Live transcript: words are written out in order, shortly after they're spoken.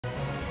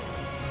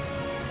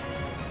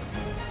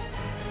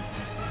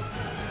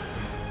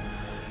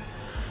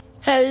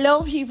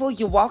Hello people,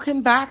 you're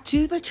welcome back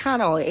to the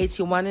channel. It's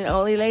your one and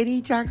only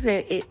Lady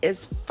Jackson. It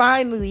is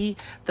finally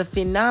the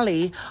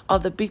finale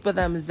of the Big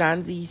Brother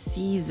Mzansi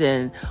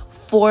season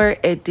 4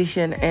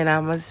 edition, and I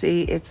must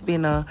say it's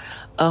been a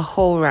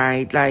whole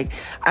ride. Like,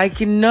 I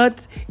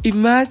cannot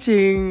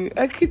imagine.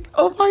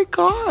 Oh my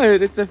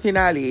god, it's the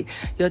finale.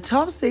 Your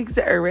top 6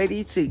 are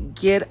ready to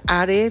get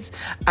at it,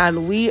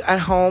 and we at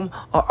home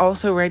are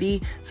also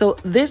ready. So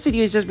this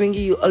video is just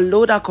bringing you a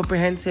load of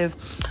comprehensive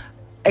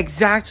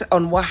exact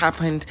on what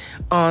happened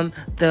on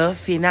the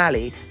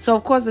finale. So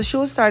of course the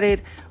show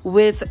started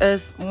with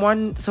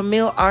some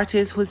male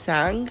artists who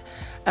sang.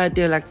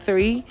 They're like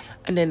 3,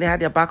 and then they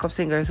had their backup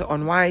singers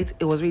on white.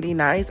 It was really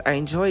nice. I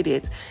enjoyed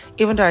it,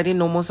 even though I didn't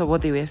know most of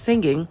what they were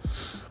singing.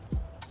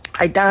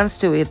 I danced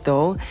to it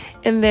though,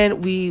 and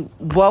then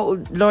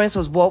Lawrence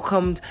was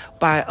welcomed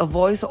by a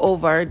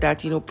voiceover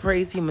that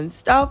praised him and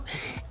stuff.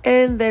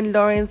 And then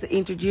Lawrence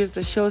introduced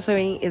the show,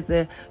 saying it's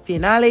the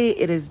finale.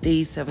 It is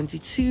day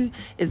 72.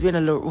 It's been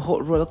a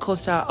roller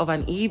coaster of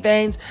an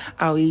event.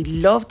 I would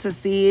love to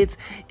see it.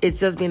 It's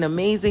just been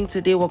amazing.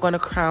 Today we're going to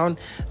crown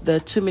the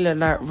 2 million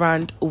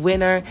rand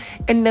winner,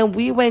 and then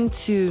we went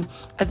to,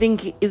 I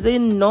think, is it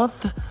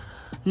north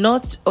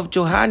of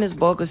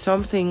Johannesburg or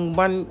something,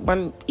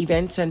 one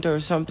event center or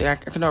something, I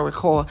cannot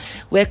recall,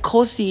 where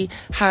Kosi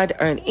had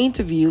an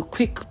interview,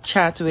 quick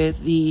chat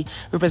with the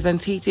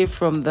representative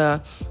from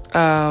the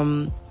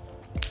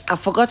I've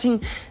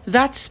forgotten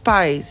that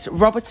spice,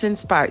 Robertson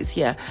Spice,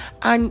 yeah.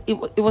 And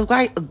it was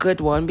quite a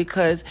good one,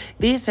 because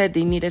they said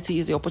they needed to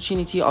use the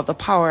opportunity of the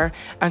power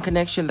and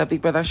connection that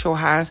Big Brother show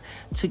has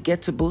to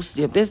get to boost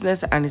their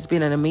business, and it's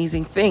been an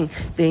amazing thing.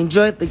 They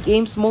enjoyed the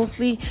games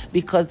mostly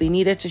because they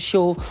needed to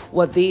show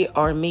what they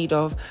are made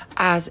of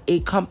as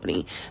a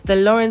company.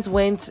 Then Lawrence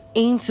went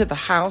into the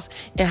house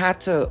and had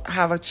to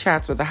have a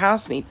chat with the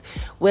housemates,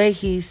 where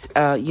he's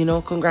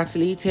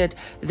congratulated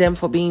them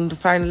for being the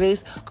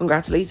finalists,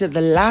 congratulated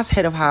the last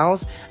head of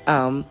house,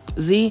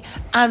 Z,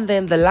 and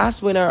then the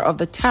last winner of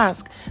the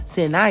task,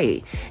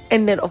 Senai.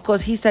 And then of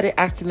course he started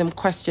asking them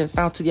questions.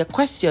 Now to their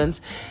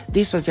questions,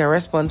 this was their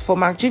response. For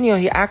Mcjunior,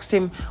 he asked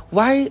him,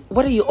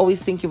 what are you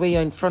always thinking when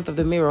you're in front of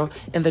the mirror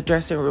in the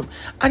dressing room?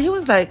 And he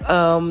was like,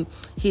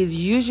 he's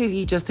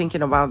usually just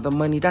thinking about the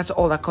money. That's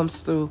all that comes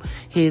through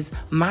his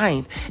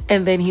mind.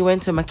 And then he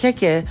went to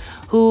Makhekhe,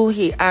 who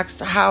he asked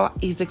how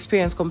his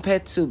experience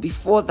compared to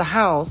before the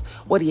house,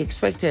 what he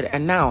expected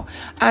and now.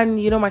 And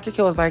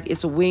Makhekhe was like,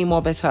 it's way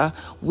more better,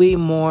 way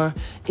more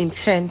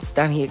intense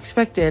than he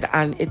expected,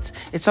 and it's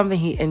something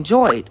he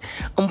enjoyed.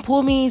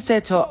 Mpumi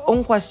said to her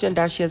own question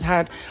that she has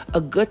had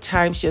a good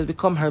time, she has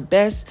become her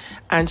best,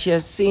 and she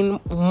has seen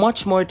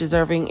much more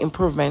deserving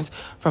improvements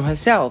from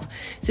herself.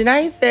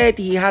 Sinai said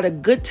he had a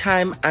good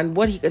time, and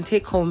what he can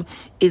take home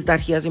is that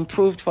he has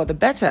improved for the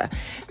better.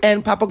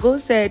 And Papago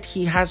said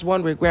he has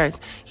one regret.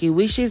 He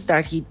wishes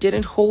that he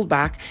didn't hold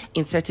back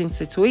in certain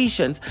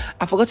situations.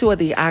 I forgot what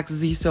they asked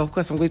Z, so of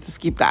course I'm going to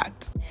skip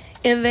that.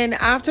 And then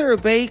after a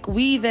break,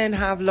 we then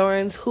have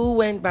Lawrence, who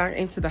went back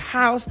into the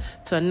house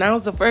to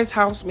announce the first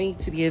housemate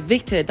to be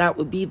evicted. That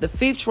would be the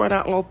 5th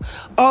runner-up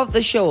of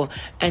the show.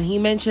 And he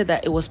mentioned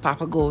that it was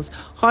Papago's.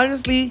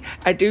 Honestly,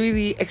 I didn't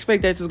really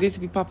expect that it was going to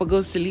be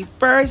Papago's to leave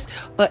first,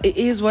 but it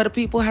is what the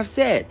people have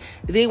said.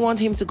 They want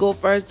him to go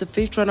first, the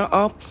 5th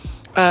runner-up,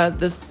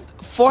 the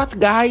 4th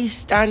guy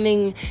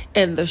standing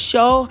in the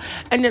show.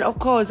 And then of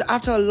course,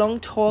 after a long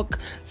talk,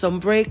 some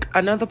break,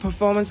 another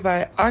performance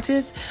by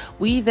artists,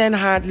 we then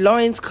had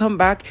Lawrence come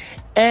back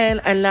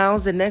and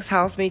announce the next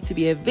housemate to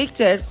be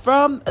evicted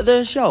from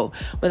the show.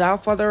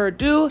 Without further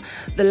ado,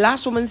 the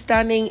last woman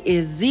standing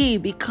is Z,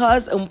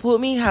 because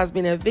Mpumi has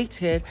been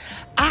evicted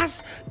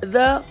as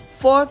the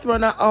 4th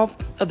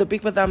runner-up of the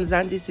Big Brother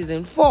Mzansi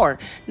season 4.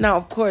 Now,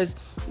 of course,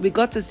 we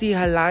got to see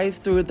her live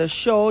through the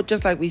show,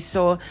 just like we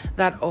saw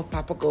that of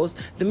Papago's.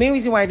 The main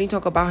reason why I didn't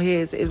talk about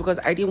his is because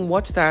I didn't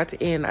watch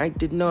that, and I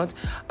did not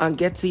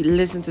get to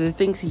listen to the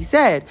things he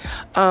said.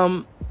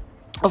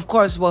 Of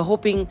course, we're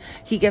hoping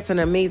he gets an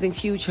amazing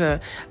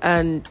future.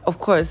 And of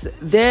course,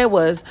 there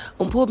was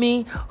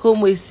Mpumi,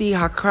 whom we see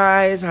her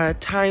cries, her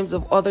times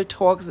of other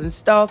talks and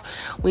stuff.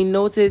 We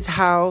noticed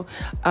how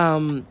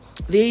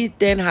they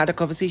then had a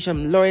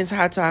conversation. Lawrence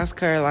had to ask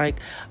her, like,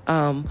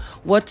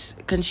 what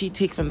can she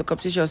take from the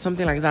competition or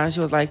something like that. And she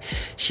was like,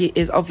 she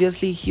is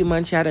obviously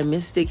human. She had a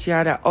mistake. She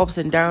had her ups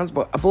and downs,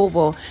 but above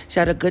all, she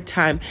had a good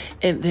time.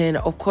 And then,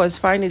 of course,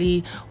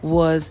 finally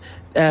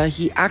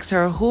he asked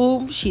her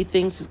whom she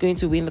thinks is going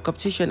to win the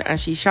competition, and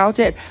she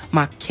shouted,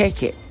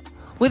 Makhekhe.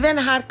 We then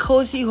had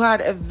Kosi, who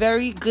had a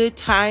very good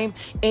time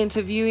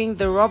interviewing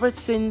the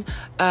Robertson,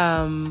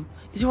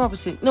 is it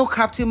Robertson? No,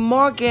 Captain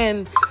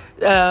Morgan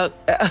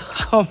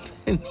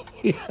company.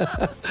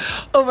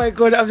 Oh my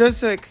god, I'm just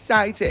so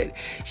excited.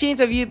 She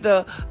interviewed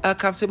the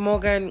Captain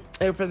Morgan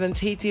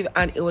representative,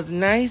 and it was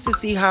nice to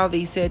see how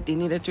they said they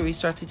needed to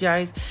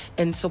re-strategize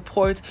and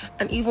support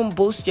and even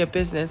boost their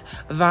business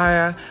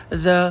via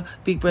the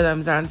Big Brother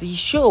Mzansi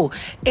show.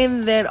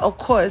 And then of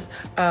course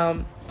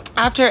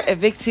After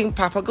evicting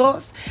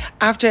Papagos,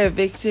 after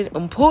evicting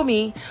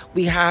Mpumi,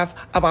 we have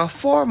about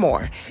 4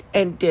 more.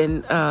 And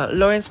then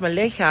Lawrence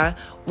Maleka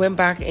went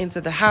back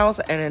into the house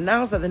and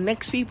announced that the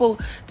next people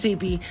to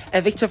be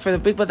evicted for the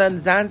Big Brother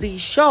Mzansi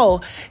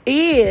show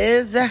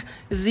is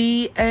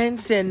Z and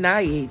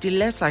Sinai. They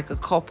left like a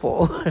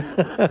couple.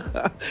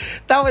 That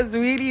was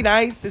really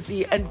nice to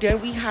see. And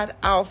then we had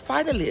our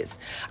finalists.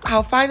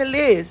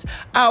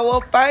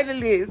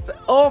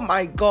 Oh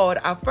my God.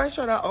 Our first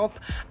runner-up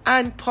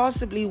and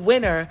possibly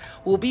winner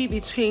will be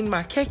between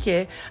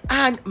Makhekhe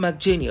and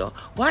Mcjunior.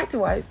 Why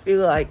do I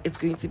feel like it's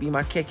going to be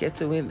Makhekhe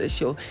to win the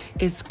show?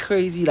 It's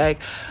crazy. Like,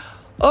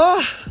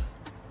 oh,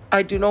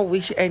 I do not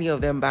wish any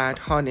of them bad,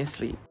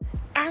 honestly.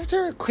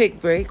 After a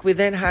quick break, we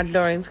then had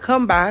Lawrence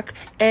come back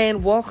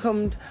and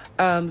welcomed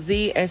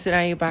Z and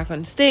Sinai back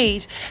on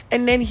stage.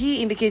 And then he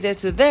indicated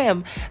to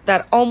them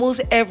that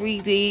almost every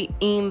day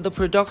in the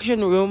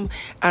production room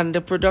and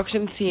the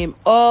production team,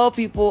 all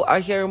people are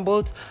hearing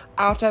both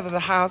outside of the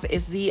house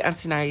is Z and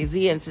Sinai,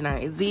 Z and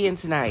Sinai, Z and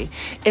Sinai.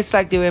 It's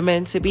like they were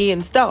meant to be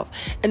and stuff.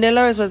 And then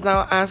Lawrence was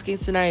now asking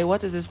Sinai,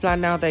 what is his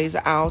plan now that he's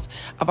out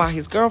about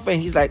his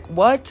girlfriend? He's like,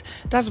 what?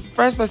 That's the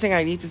first person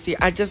I need to see.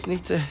 I just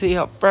need to see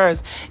her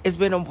first. It's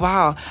been a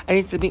while. I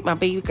need to meet my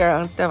baby girl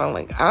and stuff. I'm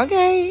like,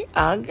 okay.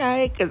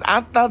 Because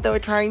I thought they were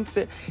trying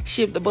to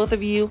ship the both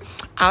of you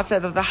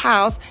outside of the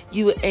house,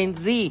 you and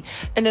Z.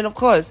 And then, of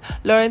course,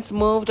 Lawrence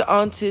moved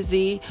on to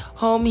Z.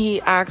 Home,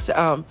 he asked,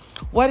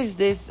 what is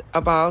this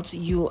about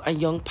you and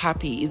young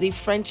papi? Is it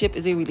friendship?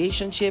 Is it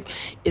relationship?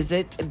 Is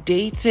it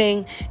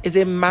dating? Is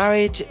it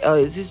marriage? Or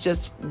is this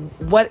just,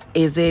 what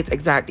is it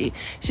exactly?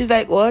 She's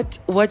like, what?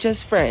 We're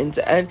just friends.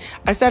 And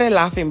I started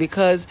laughing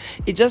because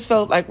it just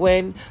felt like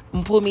when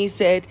Mpumi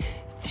said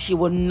she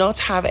would not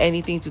have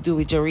anything to do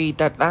with Jareed,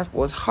 that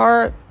was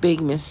her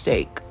big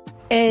mistake.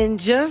 And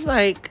just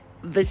like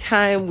the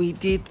time we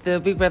did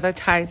the Big Brother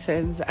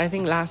Titans, I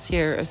think last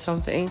year or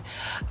something,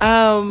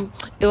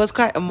 it was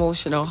quite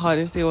emotional,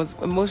 honestly. It was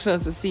emotional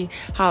to see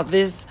how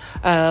this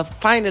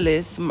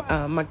finalists,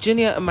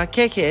 Mcjunior and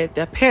Makhekhe,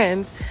 their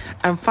parents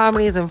and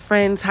families and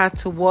friends had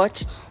to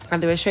watch,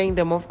 and they were showing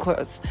them, of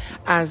course,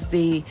 as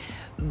they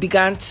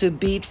began to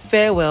bid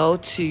farewell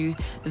to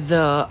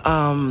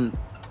the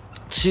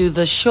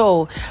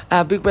show.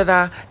 Big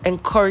Brother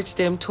encouraged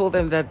them, told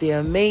them that they're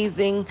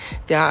amazing.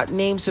 Their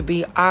names will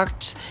be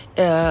arched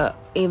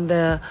in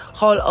the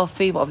Hall of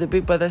Fame of the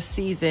Big Brother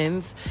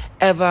seasons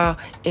ever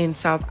in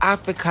South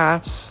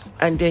Africa.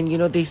 And then, you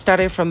know, they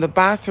started from the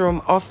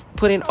bathroom,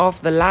 putting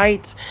off the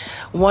lights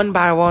one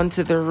by one,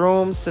 to the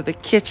rooms, to the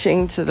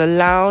kitchen, to the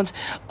lounge,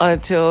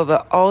 until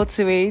the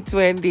ultimate,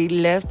 when they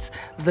left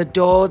the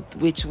door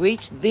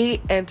which they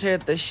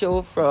entered the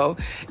show from.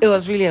 It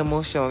was really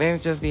emotional. Let me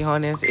just be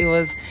honest.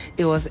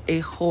 It was a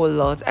whole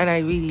lot, and I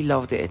really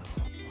loved it.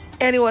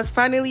 And it was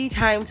finally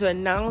time to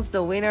announce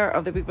the winner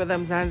of the Big Brother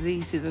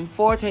Mzansi Season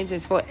 4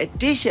 2024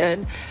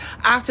 edition,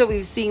 after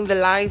we've seen the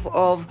life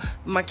of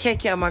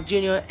Makhekhe and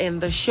Mcjunior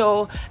in the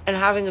show and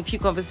having a few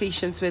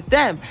conversations with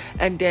them.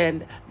 And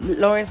then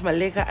Lawrence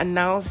Maleka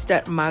announced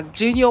that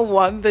Mcjunior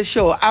won the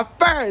show. At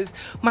first,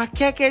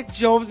 Makhekhe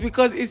jumped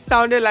because it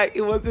sounded like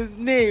it was his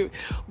name.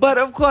 But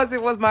of course,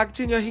 it was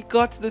Mcjunior. He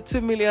got the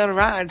 2 million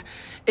rand.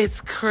 It's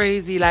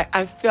crazy. Like,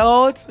 I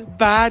felt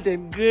bad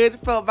and good.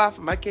 Felt bad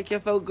for Makhekhe,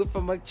 felt good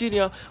for Mcjunior.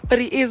 But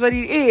it is what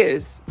it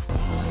is.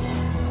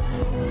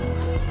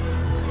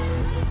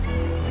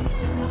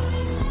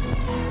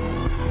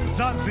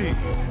 Mzansi,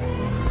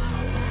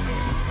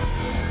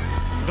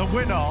 the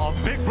winner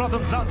of Big Brother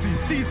Mzansi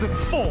Season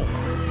 4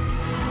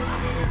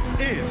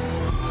 is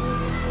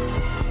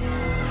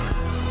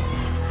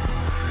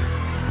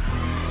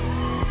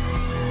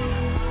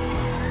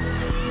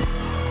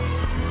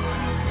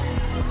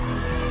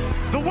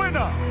the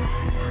winner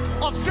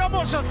of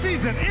Siamosha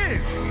season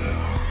is